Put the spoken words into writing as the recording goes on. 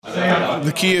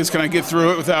the key is, can I get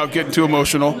through it without getting too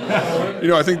emotional?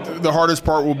 I think the hardest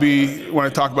part will be when I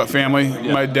talk about family.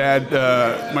 Yeah. My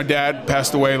dad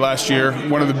passed away last year.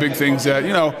 One of the big things that,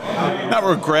 not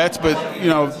regrets, but,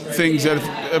 things that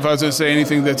if I was going to say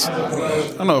anything that's,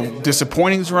 I don't know,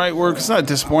 disappointing is the right word. It's not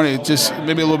disappointing. It's just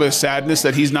maybe a little bit of sadness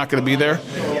that he's not going to be there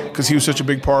because he was such a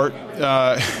big part.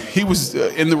 He was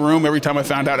in the room every time I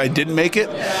found out I didn't make it.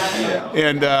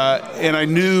 And I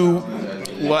knew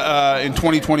in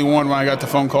 2021 when I got the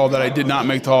phone call that I did not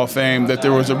make the Hall of Fame, that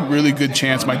there was a really good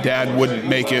chance my dad wouldn't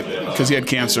make it because he had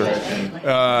cancer,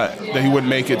 that he wouldn't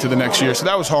make it to the next year. So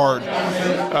that was hard.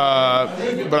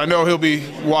 But I know he'll be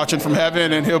watching from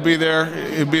heaven, and he'll be there.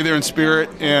 He'll be there in spirit,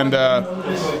 and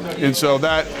so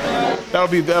that'll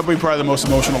be probably the most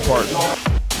emotional part.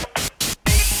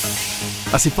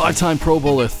 As a 5-time Pro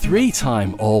Bowler,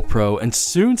 3-time All-Pro, and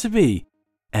soon to be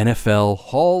NFL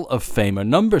Hall of Famer,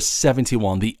 number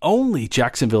 71, the only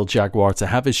Jacksonville Jaguar to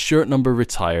have his shirt number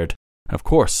retired. And of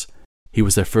course, he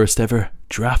was their first ever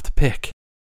draft pick.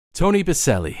 Tony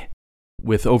Boselli,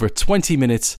 with over 20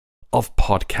 minutes of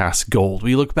podcast gold.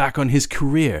 We look back on his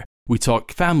career, we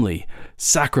talk family,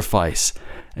 sacrifice,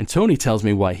 and Tony tells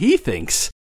me why he thinks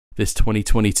this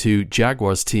 2022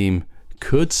 Jaguars team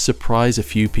could surprise a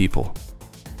few people.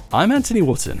 I'm Anthony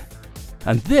Wootton,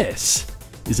 and this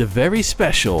is a very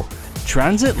special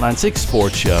Transatlantic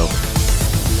Sports Show.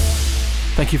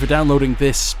 Thank you for downloading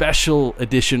this special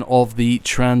edition of the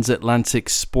Transatlantic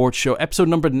Sports Show, episode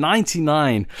number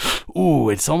 99. Ooh,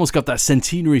 it's almost got that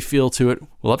centenary feel to it.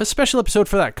 We'll have a special episode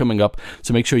for that coming up,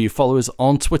 so make sure you follow us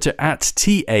on Twitter at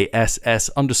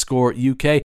TASS_UK.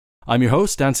 I'm your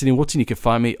host, Anthony Wootton. You can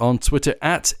find me on Twitter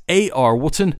at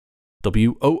ARWootton.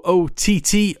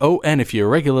 WOOTTON. If you're a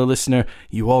regular listener,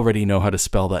 you already know how to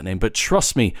spell that name. But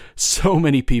trust me, so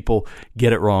many people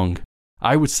get it wrong.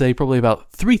 I would say probably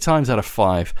about 3 times out of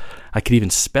 5, I could even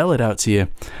spell it out to you,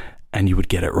 and you would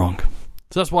get it wrong.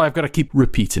 So that's why I've got to keep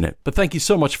repeating it. But thank you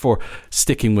so much for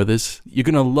sticking with us. You're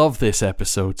going to love this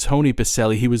episode. Tony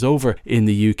Boselli, he was over in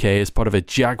the UK as part of a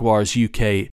Jaguars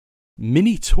UK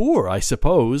mini tour, I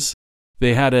suppose.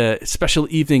 They had a special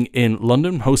evening in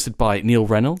London hosted by Neil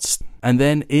Reynolds, and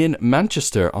then in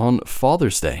Manchester on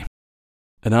Father's Day.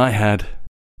 And I had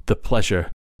the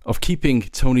pleasure of keeping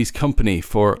Tony's company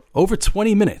for over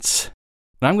 20 minutes.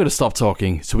 And I'm going to stop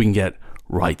talking so we can get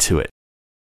right to it.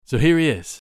 So here he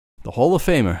is, the Hall of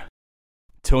Famer,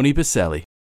 Tony Boselli.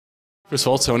 First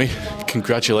of all, Tony,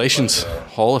 congratulations,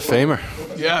 Hall of Famer.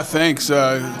 Yeah, thanks.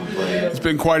 It's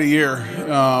been quite a year,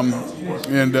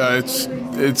 and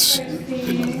it's.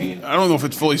 I don't know if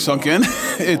it's fully sunk in.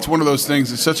 It's one of those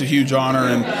things. It's such a huge honor,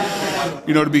 and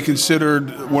to be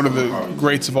considered one of the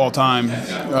greats of all time,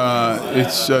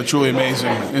 it's truly amazing.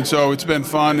 And so it's been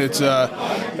fun. I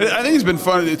think it's been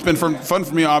fun. It's been fun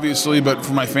for me, obviously, but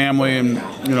for my family, and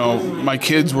my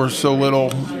kids were so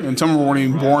little, and some of them weren't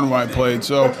even born when I played.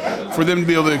 So for them to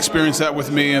be able to experience that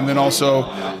with me, and then also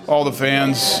all the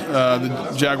fans,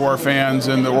 the Jaguar fans,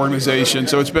 and the organization.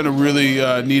 So it's been a really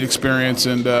neat experience,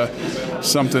 and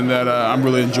something that I'm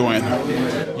really enjoying.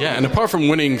 Yeah, and apart from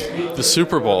winning the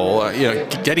Super Bowl,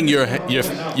 getting your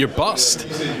bust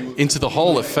into the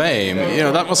Hall of Fame,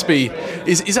 that must be.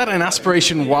 Is that an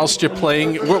aspiration whilst you're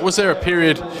playing? Was there a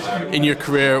period in your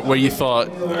career where you thought,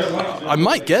 I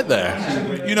might get there?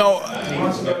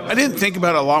 I didn't think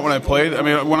about it a lot when I played. I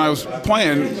mean, when I was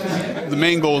playing, the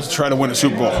main goal is to try to win a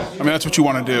Super Bowl. I mean, that's what you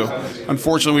want to do.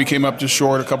 Unfortunately, we came up just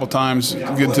short a couple times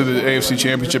getting to the AFC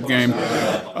Championship game.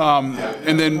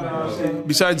 And then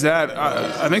besides that,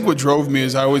 I think what drove me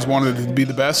is I always wanted to be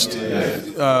the best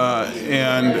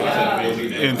and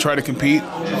try to compete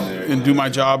and do my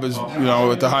job as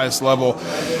at the highest level.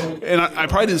 And I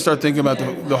probably didn't start thinking about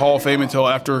the Hall of Fame until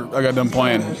after I got done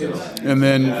playing. And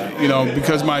then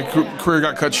because my career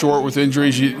got cut short with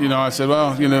injuries, I said,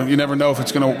 well, you never know if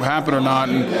it's going to happen or not.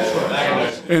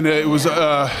 And it was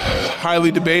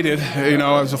highly debated.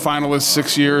 I was a finalist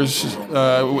 6 years,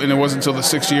 and it wasn't until the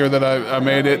 6th year that I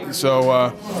made it.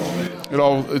 So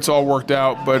it's all worked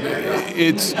out. But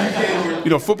it's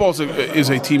football is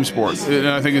a team sport, and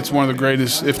I think it's one of the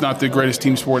greatest, if not the greatest,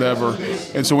 team sport ever.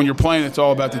 And so when you're playing, it's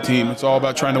all about the team. It's all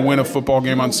about trying to win a football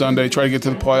game on Sunday, try to get to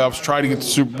the playoffs, try to get to the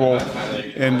Super Bowl,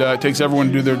 and it takes everyone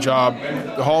to do their job.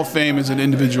 The Hall of Fame is an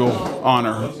individual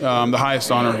honor, the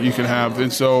highest honor you can have,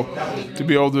 and so to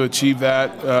be able to achieve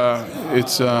that,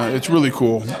 it's really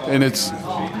cool, and it's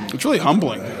really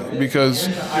humbling. because,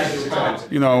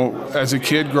 as a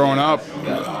kid growing up,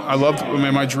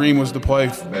 my dream was to play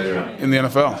in the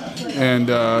NFL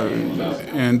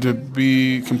and to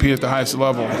compete at the highest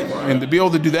level. And to be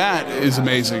able to do that is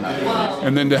amazing.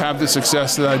 And then to have the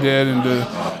success that I did and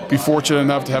to be fortunate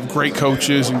enough to have great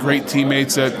coaches and great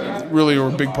teammates that really were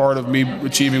a big part of me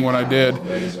achieving what I did.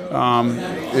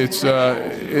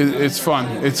 It's fun.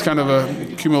 It's kind of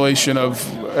an accumulation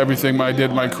of everything I did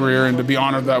in my career, and to be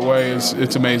honored that way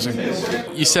it's amazing.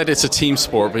 You said it's a team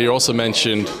sport, but you also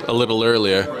mentioned a little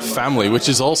earlier family, which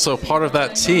is also part of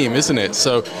that team, isn't it?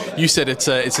 So you said it's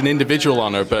an individual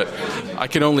honor, but I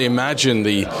can only imagine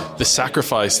the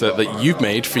sacrifice that you've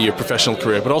made for your professional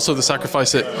career, but also the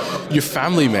sacrifice that your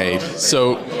family made.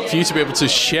 So for you to be able to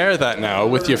share that now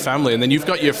with your family, and then you've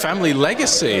got your family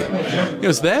legacy,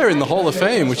 it's there in the Hall of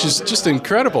Fame, which is just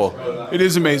incredible. It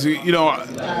is amazing.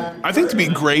 I think to be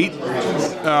great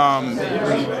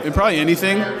in probably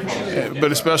anything,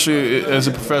 but especially as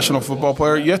a professional football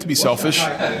player, you have to be selfish,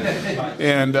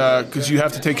 and because you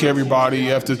have to take care of your body,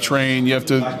 you have to train, you have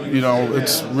to,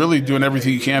 it's really doing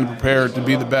everything you can to prepare to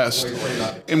be the best.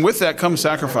 And with that comes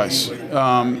sacrifice.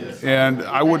 And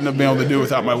I wouldn't have been able to do it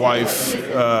without my wife,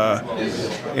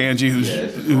 Angie,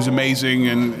 who's amazing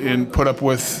and put up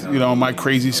with, my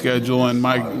crazy schedule and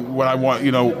what I want.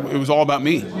 It was all about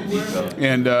me.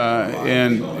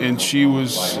 And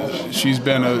she's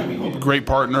been a great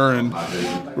partner and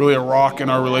really a rock in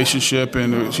our relationship,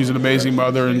 and she's an amazing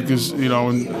mother, and because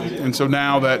and so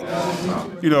now that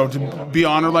to be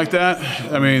honored like that,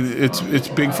 I mean it's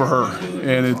big for her,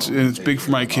 and it's big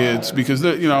for my kids, because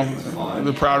they're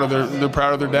proud of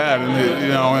their dad,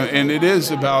 and it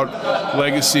is about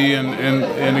legacy,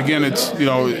 and again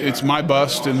it's my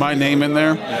bust and my name in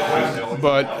there,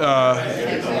 but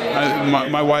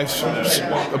my wife's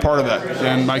a part of that,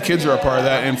 and my kids are a part of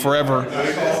that, and forever.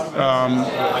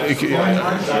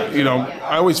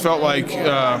 I always felt like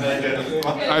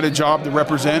I had a job to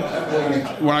represent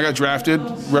when I got drafted,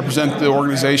 represent the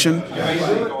organization,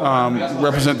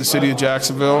 represent the city of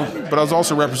Jacksonville, but I was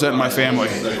also representing my family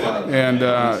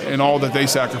and all that they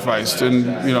sacrificed. And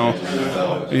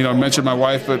I mentioned my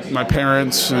wife, but my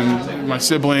parents and my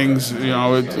siblings.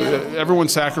 Everyone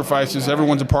sacrifices.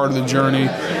 Everyone's a part of the journey.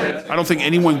 I don't think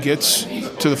anyone gets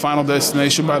to the final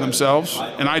destination by themselves,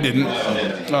 and I didn't.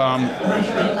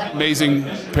 Amazing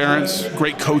parents,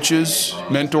 great coaches,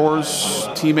 mentors,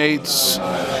 teammates,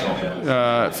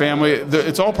 family.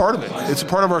 It's all part of it. It's a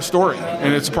part of our story,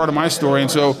 and it's a part of my story.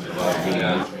 And so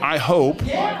I hope,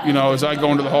 as I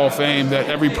go into the Hall of Fame, that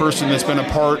every person that's been a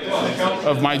part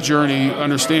of my journey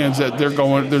understands that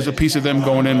there's a piece of them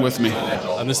going in with me.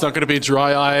 And there's not going to be a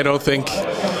dry eye, I don't think,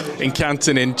 in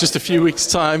Canton in just a few weeks'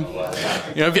 time.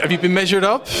 Have you been measured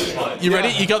up? You ready?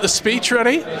 You got the speech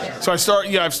ready? So I've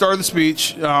started the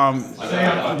speech.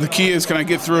 The key is, can I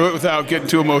get through it without getting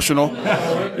too emotional?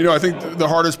 I think the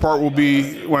hardest part will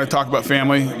be when I talk about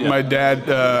family. Yeah.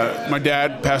 My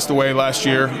dad passed away last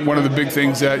year. One of the big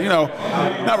things that,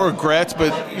 not regrets,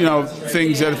 but,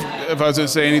 things that if I was going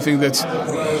to say anything that's,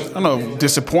 I don't know,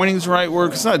 disappointing is the right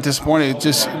word. It's not disappointing. It's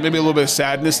just maybe a little bit of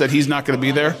sadness that he's not going to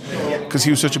be there, because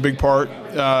he was such a big part.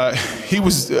 He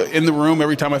was in the room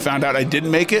every time I found out I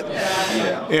didn't make it,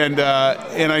 and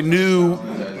I knew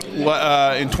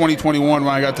in 2021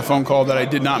 when I got the phone call that I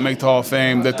did not make the Hall of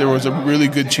Fame, that there was a really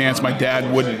good chance my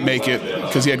dad wouldn't make it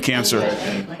because he had cancer,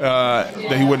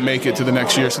 that he wouldn't make it to the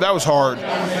next year. So that was hard,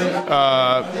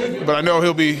 but I know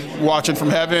he'll be watching from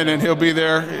heaven, and he'll be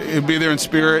there in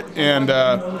spirit,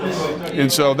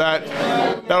 and so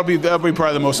that'll be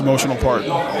probably the most emotional part.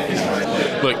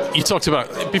 Look, you talked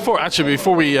about before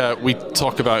we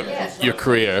talk about your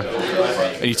career,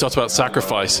 and you talked about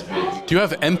sacrifice. Do you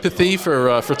have empathy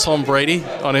for Tom Brady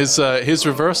on his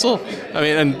reversal? I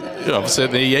mean, and obviously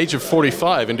at the age of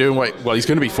 45 and doing he's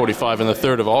going to be 45 on the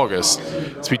 3rd of August,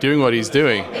 to be doing what he's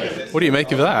doing. What do you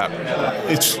make of that?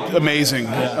 It's amazing.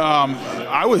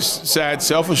 I was sad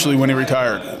selfishly when he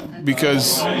retired,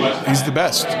 because he's the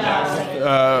best.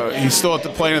 He's still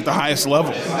playing at the highest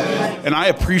level. And I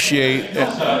appreciate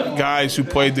guys who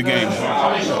played the game,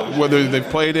 whether they've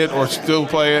played it or still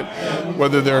play it,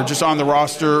 whether they're just on the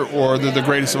roster or they're the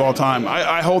greatest of all time.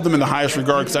 I hold them in the highest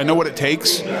regard, because I know what it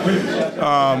takes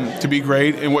to be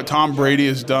great, and what Tom Brady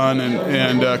has done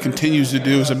and continues to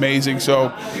do is amazing. So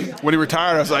when he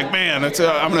retired, I was like, man,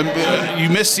 you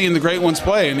miss seeing the great ones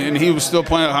play, and he was still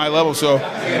playing at a high level. So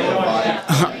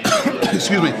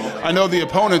excuse me. I know the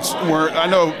opponents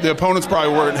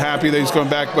probably weren't happy that he's coming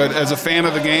back, but as a fan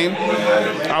of the game,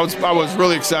 I was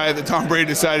really excited that Tom Brady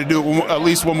decided to do it at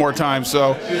least one more time.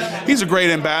 So he's a great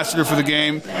ambassador for the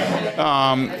game,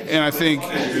 and I think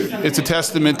it's a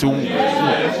testament to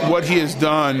what he has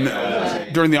done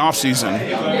during the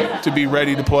offseason to be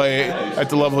ready to play at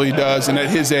the level he does and at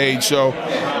his age. So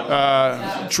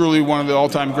truly one of the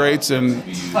all-time greats, and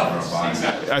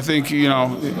I think you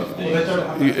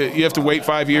have to wait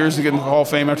 5 years to get into the Hall of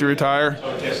Fame after you retire.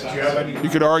 You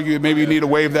could argue maybe you need to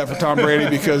waive that for Tom Brady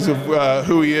because of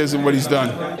who he is and what he's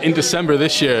done. In December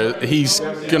this year, he's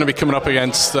going to be coming up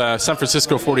against San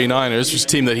Francisco 49ers, which is a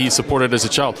team that he supported as a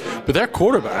child. But their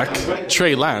quarterback,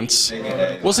 Trey Lance,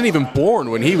 wasn't even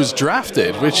born when he was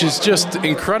drafted, which is just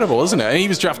incredible, isn't it? And he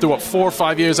was drafted, 4 or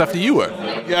 5 years after you were?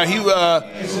 Yeah, I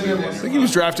think he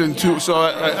was drafted in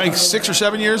I think 6 or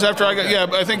 7 years after I got. Yeah,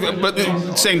 I think. But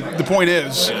the point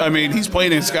is, I mean, he's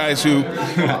playing against guys who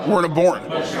weren't born.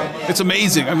 It's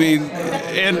amazing. I mean,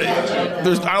 and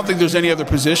I don't think there's any other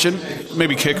position,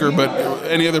 maybe kicker, but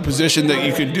any other position that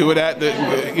you could do it at.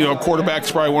 That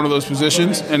quarterback's probably one of those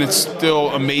positions, and it's still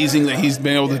amazing that he's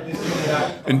been able to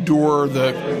endure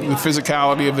the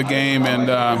physicality of the game, and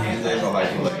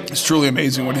it's truly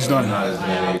amazing what he's done.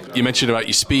 You mentioned about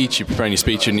your speech, you're preparing your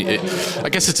speech, and I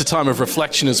guess it's a time of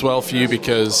reflection as well for you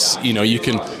because you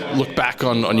can look back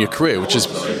on your career, which has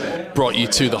brought you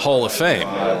to the Hall of Fame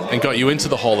and got you into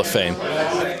the Hall of Fame.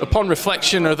 Upon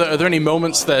reflection, are there any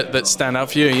moments that stand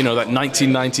out for you? That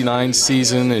 1999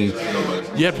 season, and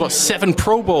you had 7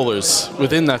 Pro Bowlers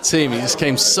within that team. You just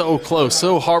came so close,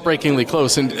 so heartbreakingly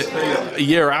close, and a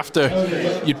year after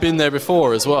you'd been there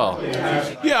before as well.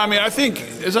 Yeah, I mean, I think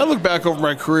as I look back over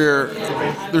my career,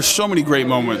 there's so many great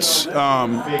moments,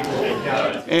 and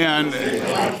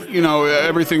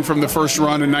everything from the first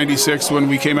run in '96 when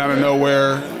we came out of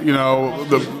nowhere.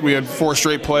 We had 4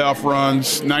 straight playoff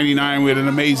runs. '99 we had an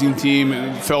amazing team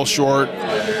and fell short.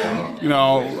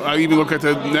 I even look at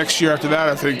the next year after that.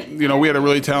 I think we had a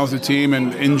really talented team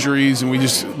and injuries, and we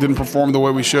just didn't perform the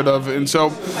way we should have. And so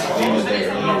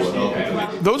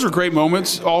those are great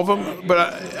moments, all of them.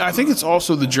 But I think it's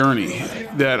also the journey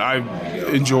that I've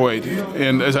enjoyed.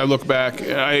 And as I look back,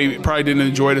 I probably didn't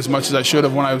enjoy it as much as I should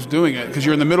have when I was doing it because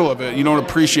you're in the middle of it. You don't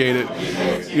appreciate it.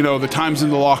 The times in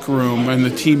the locker room and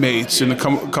the teammates and the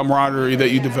camaraderie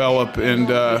that you develop and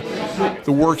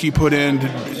the work you put in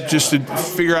just to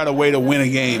figure out a way to win a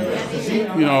game.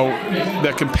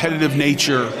 That competitive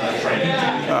nature.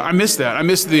 I miss that. I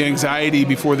miss the anxiety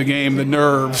before the game, the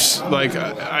nerves. Like,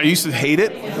 I used to hate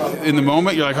it in the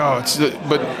moment. You're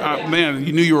like, man,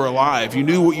 you knew you were alive. You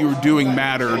knew what you were doing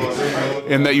mattered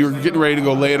and that you were getting ready to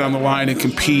go lay it on the line and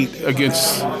compete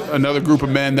against another group of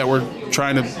men that were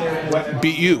trying to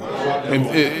beat you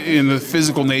in the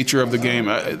physical nature of the game.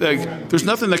 There's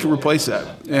nothing that can replace that.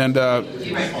 And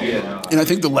I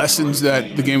think the lessons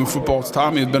that the game of football has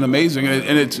taught me have been amazing,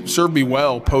 and it served me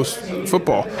well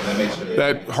post-football.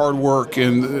 That hard work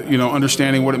and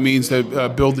understanding what it means to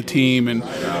build a team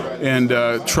and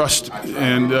trust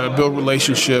and build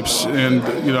relationships and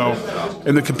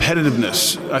the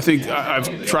competitiveness. I think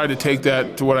I've tried to take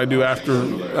that to what I do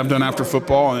after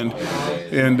football and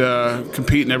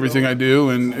compete in everything I do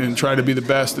and try to be the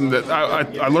best. And that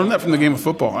I learned that from the game of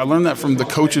football. I learned that from the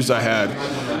coaches I had.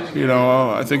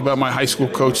 I think about my high school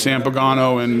coach, Sam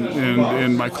Pagano,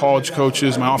 and my college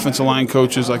coaches, my offensive line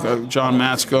coaches like John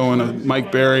Matsko and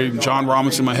Mike Berry, and John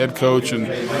Robinson, my head coach. And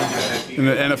in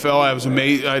the NFL,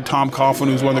 I had Tom Coughlin,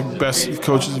 who's one of the best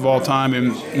coaches of all time,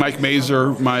 and Mike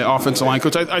Mazer, my offensive line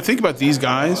coach. I think about these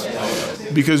guys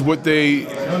because what they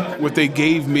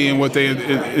gave me and what they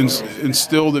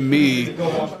instilled in me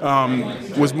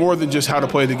was more than just how to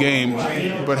play the game,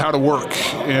 but how to work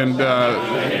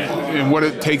and what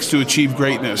it takes to achieve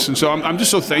greatness. And so I'm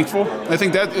just so thankful. I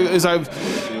think that as I've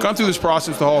gone through this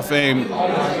process, the Hall of Fame,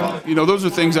 those are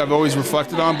things I've always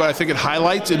reflected on, but I think it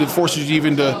highlights and it forces you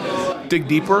even to dig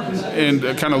deeper and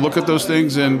kind of look at those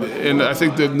things. And I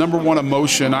think the number one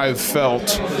emotion I've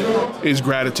felt is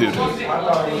gratitude.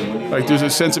 Like there's a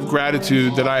sense of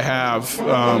gratitude that I have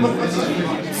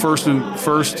first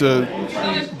to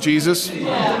Jesus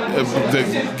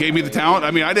that gave me the talent.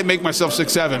 I mean, I didn't make myself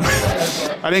 6'7".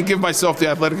 I didn't give myself the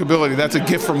athletic ability. That's a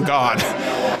gift from God.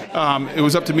 It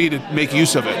was up to me to make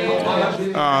use of it.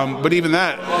 But even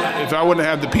that, if I wouldn't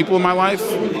have had the people in my life,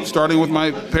 starting with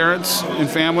my parents and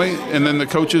family, and then the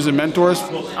coaches and mentors,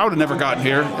 I would have never gotten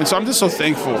here. And so I'm just so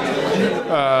thankful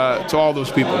to all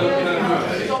those people.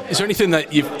 Is there anything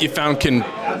that you found can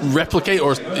replicate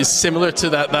or is similar to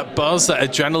that buzz, that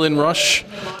adrenaline rush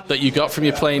that you got from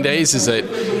your playing days? Is it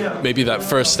maybe that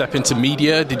first step into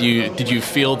media? Did you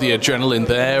feel the adrenaline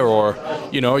there, or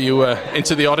you were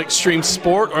into the odd extreme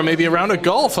sport, or maybe around a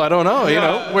golf? I don't know.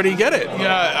 Where do you get it?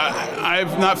 Yeah,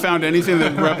 I've not found anything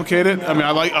that can replicate it. I mean,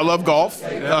 I love golf.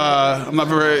 I'm not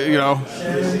very, you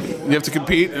have to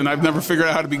compete, and I've never figured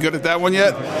out how to be good at that one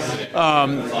yet.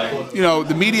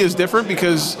 The media is different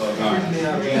because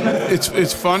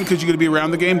it's fun because you're going to be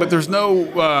around the game, but there's not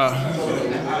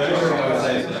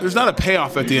a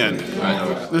payoff at the end.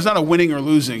 There's not a winning or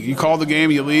losing. You call the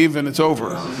game, you leave, and it's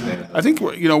over. I think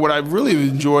what I've really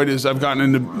enjoyed is I've gotten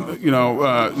into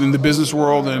in the business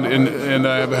world, and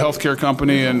I have a healthcare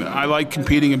company, and I like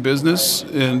competing in business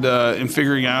and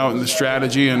figuring out the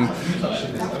strategy and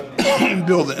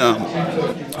building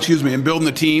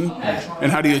the team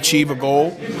and how do you achieve a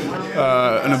goal,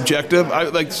 an objective.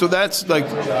 That's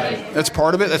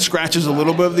part of it. That scratches a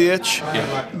little bit of the itch,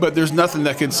 but there's nothing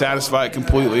that can satisfy it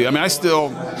completely. I mean, I still,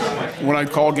 when I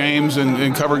call games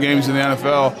and cover games in the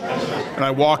NFL, and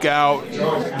I walk out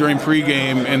during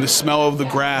pregame and the smell of the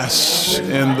grass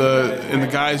and the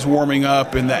guys warming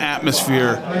up and the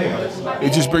atmosphere,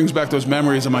 it just brings back those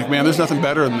memories. I'm like, man, there's nothing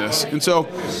better than this. And so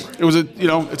it was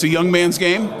it's a young man's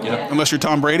game, unless you're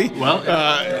Tom Brady. Well,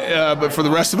 but for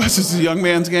the rest of us, it's a young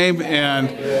man's game, and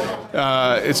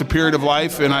it's a period of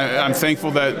life. And I'm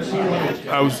thankful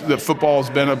that football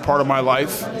has been a part of my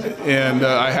life, and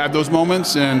I had those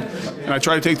moments, and I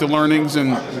try to take the learnings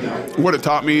and what it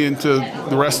taught me into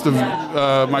the rest of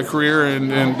my career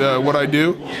and what I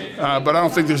do. But I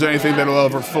don't think there's anything that will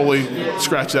ever fully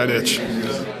scratch that itch.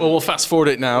 Well, we'll fast forward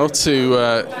it now to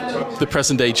the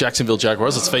present-day Jacksonville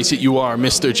Jaguars. Let's face it, you are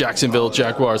Mr. Jacksonville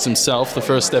Jaguars himself, the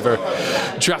first ever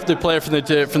drafted player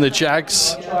from the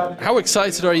Jags. How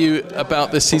excited are you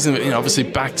about this season? Obviously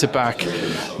back-to-back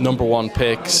 #1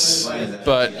 picks,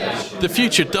 but the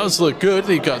future does look good.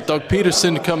 You've got Doug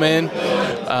Peterson to come in,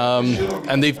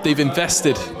 and they've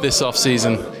invested this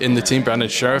offseason in the team. Brandon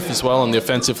Sheriff as well on the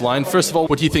offensive line. First of all,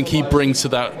 what do you think he brings to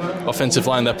that offensive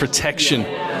line, that protection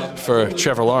for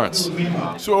Trevor Lawrence?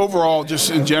 So overall, just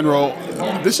in general,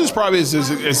 this is probably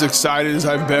as excited as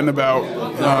I've been about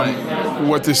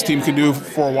what this team can do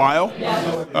for a while.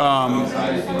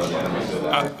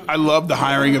 I love the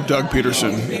hiring of Doug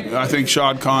Peterson. I think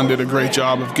Shad Khan did a great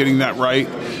job of getting that right.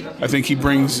 I think he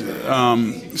brings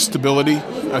stability.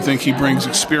 I think he brings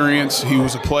experience. He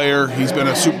was a player. He's been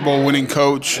a Super Bowl winning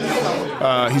coach.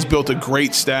 He's built a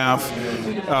great staff.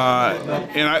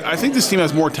 And I think this team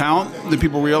has more talent than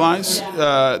people realize.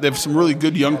 They have some really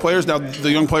good young players. Now,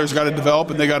 the young players got to develop,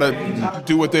 and they got to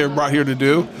do what they were brought here to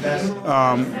do.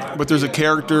 But there's a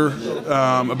character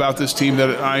about this team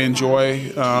that I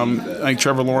enjoy. I think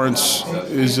Trevor Lawrence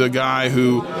is a guy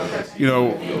who,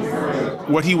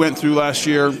 what he went through last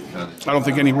year, I don't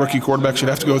think any rookie quarterback should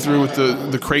have to go through with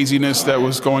the craziness that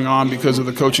was going on because of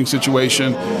the coaching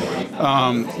situation.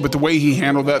 But the way he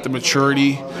handled that, the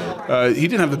maturity, he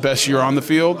didn't have the best year on the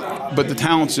field, but the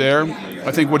talent's there.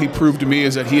 I think what he proved to me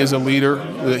is that he is a leader,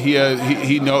 that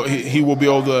he will be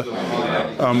able to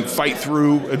fight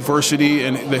through adversity,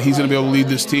 and that he's going to be able to lead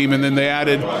this team. And then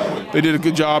they did a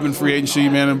good job in free agency,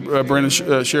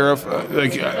 Brandon Sheriff.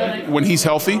 When he's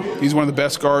healthy, he's one of the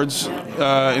best guards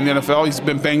in the NFL. He's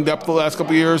been banged up the last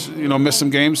couple of years, missed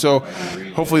some games. So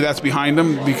hopefully that's behind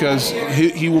him, because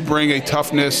he will bring a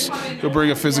toughness, he'll bring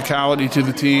a physicality to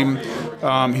the team.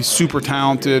 He's super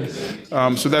talented.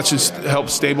 So that just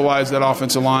helps stabilize that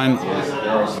offensive line.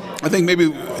 I think maybe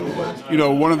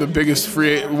one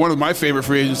of my favorite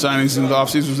free agent signings in the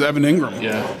offseason was Evan Ingram.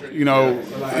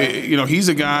 Yeah. He's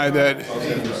a guy that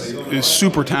is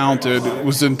super talented,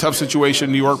 was in a tough situation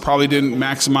in New York, probably didn't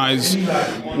maximize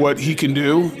what he can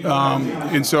do.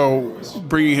 And so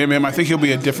bringing him in, I think he'll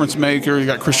be a difference maker. You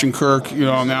got Christian Kirk,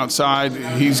 on the outside.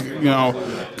 He's, going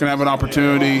to have an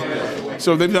opportunity.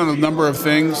 So they've done a number of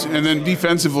things. And then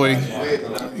defensively,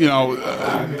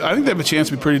 I think they have a chance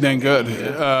to be pretty dang good.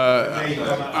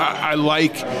 I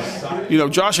like,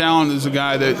 Josh Allen is a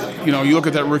guy that, you look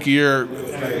at that rookie year,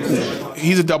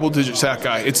 he's a double-digit sack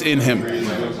guy. It's in him.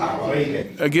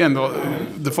 Again,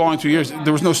 the following 2 years,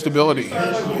 there was no stability.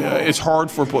 It's hard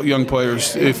for young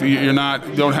players if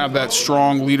don't have that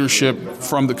strong leadership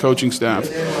from the coaching staff.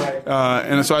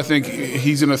 And so I think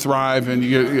he's going to thrive. And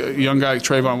you get a young guy,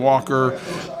 Trayvon Walker,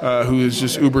 who is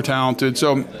just uber talented.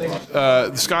 So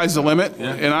the sky's the limit.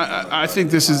 Yeah. And I think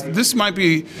this might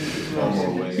be,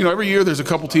 every year there's a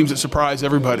couple teams that surprise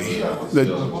everybody, that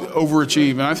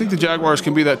overachieve. And I think the Jaguars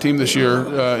can be that team this year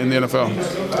in the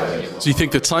NFL. So you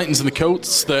think the Titans and the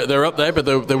Colts, they're up there, but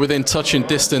they're within touch and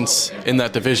distance in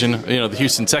that division. The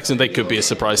Houston Texans, they could be a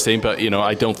surprise team, but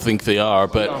I don't think they are.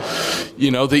 But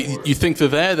you think they're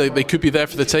there? They could be there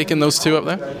for the taking. Those two up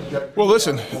there. Well,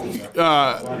 listen,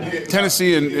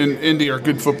 Tennessee and Indy are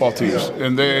good football teams,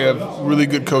 and they have really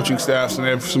good coaching staffs, and they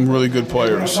have some really good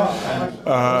players.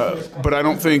 But I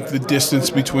don't think the distance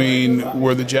between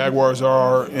where the Jaguars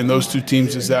are and those two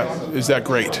teams is that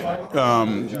great.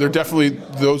 They're definitely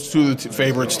those two are the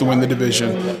favorites to win the division,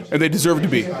 and they deserve to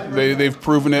be. They've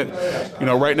proven it.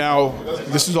 Right now,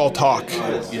 this is all talk,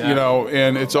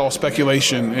 and it's all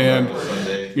speculation, and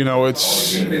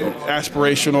it's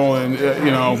aspirational,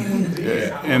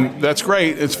 and that's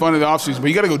great. It's fun in the offseason, but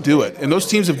you got to go do it. And those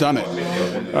teams have done it,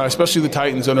 especially the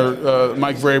Titans under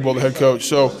Mike Vrabel, the head coach.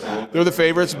 So they're the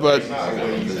favorites, but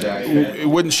it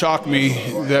wouldn't shock me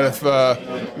that if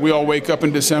we all wake up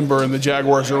in December and the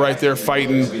Jaguars are right there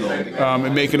fighting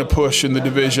and making a push in the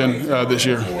division this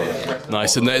year.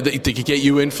 Nice, and they could get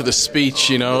you in for the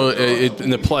speech, in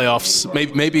the playoffs,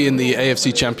 maybe in the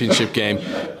AFC Championship game,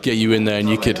 get you in there and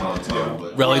you could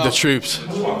rally the troops.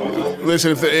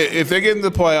 Listen, if they get into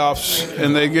the playoffs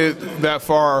and they get that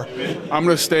far, I'm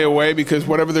going to stay away because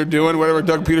whatever they're doing, whatever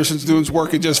Doug Peterson's doing is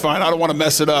working just fine. I don't want to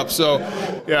mess it up. So,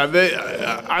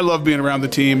 yeah, I love being around the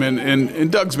team,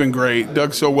 and Doug's been great.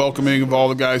 Doug's so welcoming of all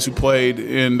the guys who played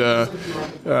and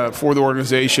for the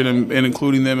organization and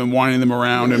including them and wanting them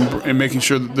around and making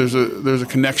sure that there's a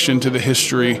connection to the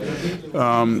history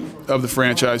of the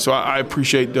franchise. So I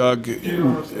appreciate Doug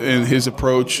and his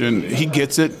approach, and he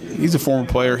gets it. He's a former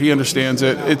player. He understands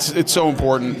it. It's so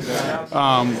important.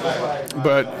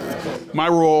 But my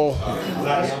role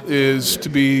is to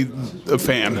be a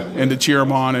fan and to cheer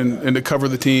him on and to cover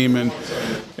the team and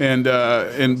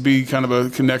be kind of a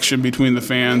connection between the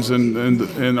fans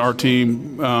and our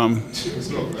team.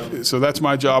 So that's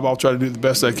my job. I'll try to do the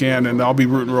best I can, and I'll be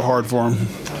rooting real hard for him.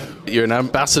 You're an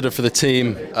ambassador for the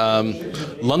team.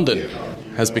 London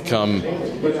has become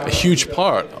a huge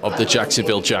part of the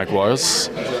Jacksonville Jaguars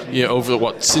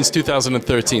since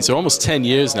 2013, so almost 10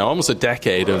 years now, almost a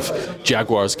decade of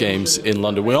Jaguars games in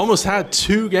London. We almost had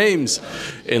 2 games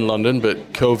in London,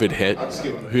 but COVID hit.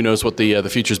 Who knows what the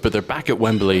future is, but they're back at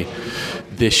Wembley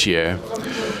this year.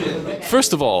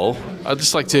 First of all, I'd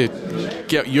just like to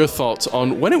get your thoughts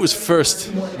on when it was first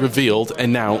revealed,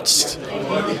 announced,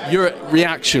 your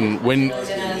reaction when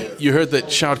you heard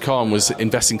that Shad Khan was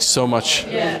investing so much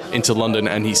into London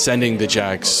and he's sending the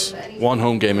Jags one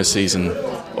home game a season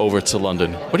over to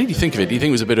London. What did you think of it? Do you think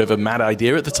it was a bit of a mad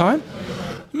idea at the time?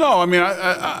 No, I mean,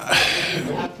 I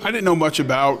didn't know much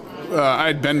about. I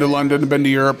had been to London, been to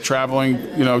Europe, traveling,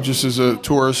 just as a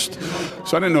tourist.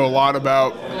 So I didn't know a lot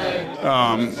about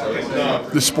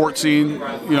the sports scene,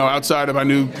 outside of I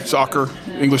knew soccer.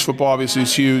 English football obviously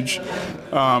is huge.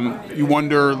 You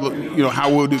wonder,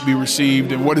 how would it be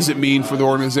received and what does it mean for the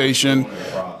organization?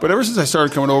 But ever since I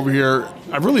started coming over here,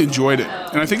 I've really enjoyed it,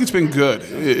 and I think it's been good.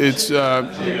 It's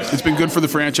been good for the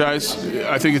franchise.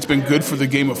 I think it's been good for the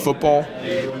game of football.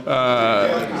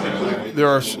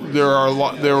 There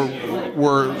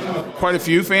were quite a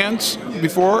few fans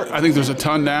before. I think there's a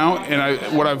ton now, and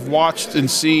what I've watched and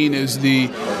seen is the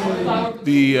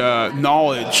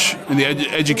knowledge and the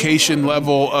education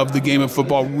level of the game of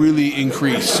football really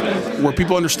increase, where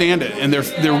people understand it and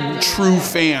they're true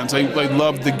fans. They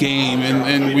love the game,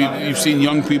 and you've seen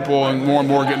young people and more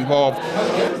get involved.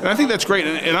 And I think that's great,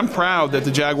 and I'm proud that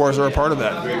the Jaguars are a part of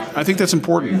that. I think that's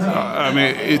important. I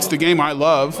mean, it's the game I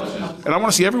love, and I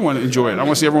want to see everyone enjoy it. I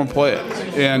want to see everyone play it,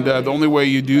 and the only way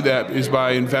you do that is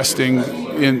by investing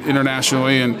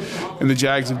internationally, and the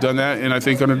Jags have done that. And I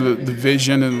think under the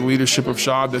vision and the leadership of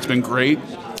Shad, that's been great.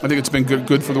 I think it's been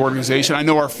good for the organization. I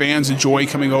know our fans enjoy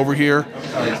coming over here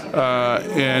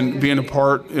and being a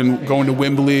part and going to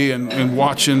Wembley and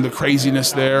watching the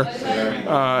craziness there.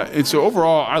 And so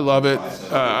overall, I love it.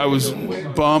 I was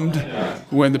bummed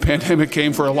when the pandemic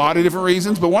came for a lot of different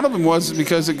reasons, but one of them was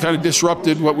because it kind of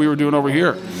disrupted what we were doing over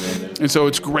here. And so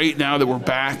it's great now that we're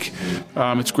back.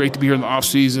 It's great to be here in the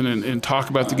offseason and talk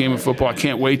about the game of football. I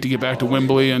can't wait to get back to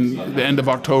Wembley and the end of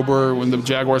October when the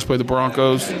Jaguars play the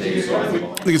Broncos. I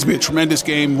think it's going to be a tremendous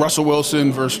game. Russell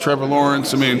Wilson versus Trevor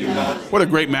Lawrence. I mean, what a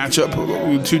great matchup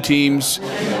with 2 teams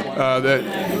that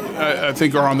I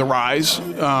think are on the rise.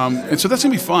 And so that's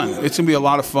going to be fun. It's going to be a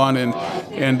lot of fun.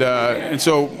 And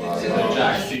so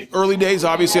early days,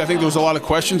 obviously, I think there was a lot of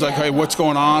questions like, hey, what's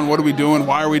going on? What are we doing?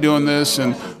 Why are we doing this?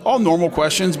 And all normal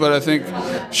questions, but I think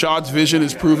Shad's vision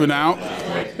is proven out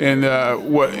and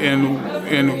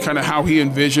kind of how he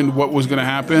envisioned what was going to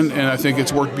happen, and I think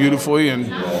it's worked beautifully,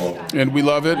 and we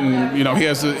love it. And he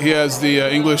has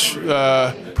the English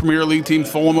Premier League team,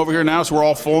 Fulham, over here now, so we're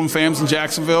all Fulham fans in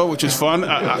Jacksonville, which is fun.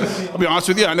 I'll be honest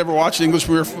with you, I never watched English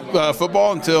Premier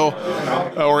football until,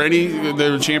 or any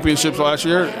the championships last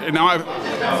year, and now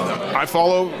I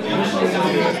follow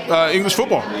English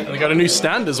football. And they got a new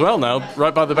stand as well now,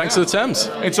 right by the banks of the Thames.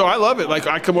 And so I love it. Like,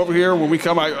 I come over here, when we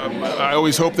come, I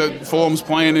always hope that Fulham's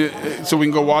playing it so we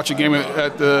can go watch a game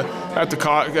at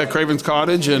Craven's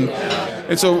Cottage, and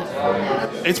so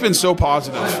it's been so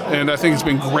positive, and I think it's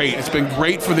been great. It's been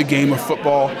great for the game of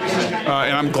football,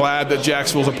 and I'm glad that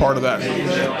Jacksonville's a part of that.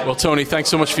 Well, Tony, thanks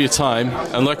so much for your time.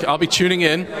 And look, I'll be tuning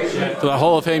in for the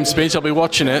Hall of Fame speech. I'll be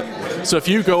watching it. So if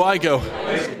you go, I go.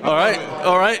 All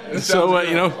right.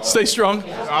 So, stay strong.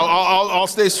 I'll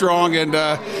stay strong, and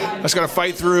I just got to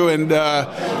fight through and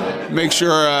make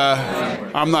sure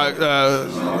I'm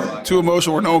not too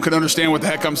emotional where no one can understand what the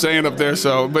heck I'm saying up there.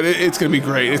 So, but it's going to be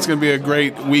great. It's going to be a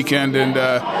great weekend, and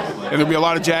there'll be a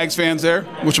lot of Jags fans there,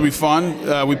 which will be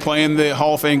fun. We play in the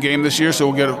Hall of Fame game this year, so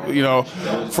we'll get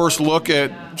a first look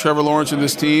at Trevor Lawrence and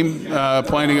this team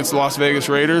playing against the Las Vegas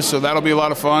Raiders. So that'll be a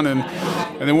lot of fun, and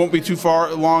it won't be too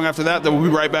long after that we'll be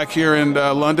right back here in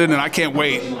London, and I can't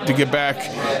wait to get back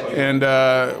and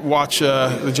watch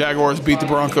the Jaguars beat the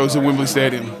Broncos in Wembley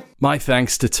Stadium. My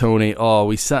thanks to Tony.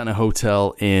 We sat in a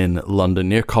hotel in London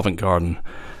near Covent Garden,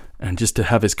 and just to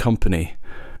have his company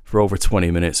for over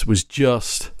 20 minutes was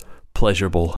just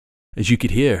pleasurable, as you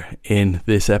could hear in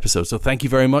this episode. So thank you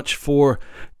very much for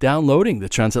downloading the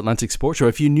Transatlantic Sports Show.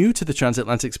 If you're new to the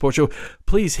Transatlantic Sports Show,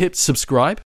 please hit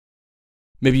subscribe.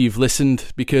 Maybe you've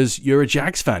listened because you're a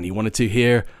Jags fan. You wanted to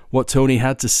hear what Tony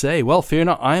had to say. Well, fear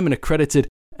not, I am an accredited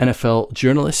NFL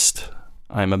journalist.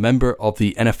 I'm a member of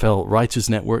the NFL Writers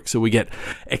Network, so we get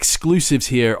exclusives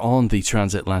here on the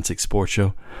Transatlantic Sports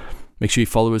Show. Make sure you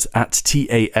follow us at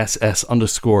TASS_UK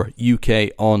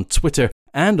on Twitter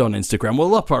and on Instagram.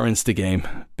 We'll up our Insta game.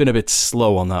 Been a bit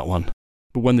slow on that one.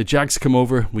 But when the Jags come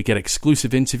over, we get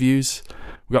exclusive interviews.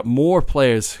 We've got more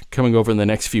players coming over in the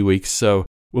next few weeks, so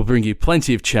we'll bring you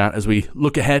plenty of chat as we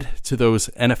look ahead to those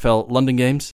NFL London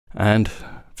games. And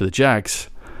for the Jags,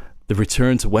 the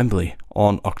return to Wembley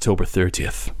on October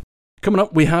 30th. Coming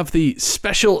up, we have the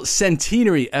special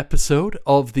centenary episode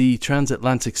of the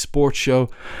Transatlantic Sports Show.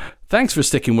 Thanks for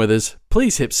sticking with us.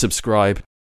 Please hit subscribe.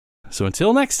 So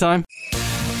until next time.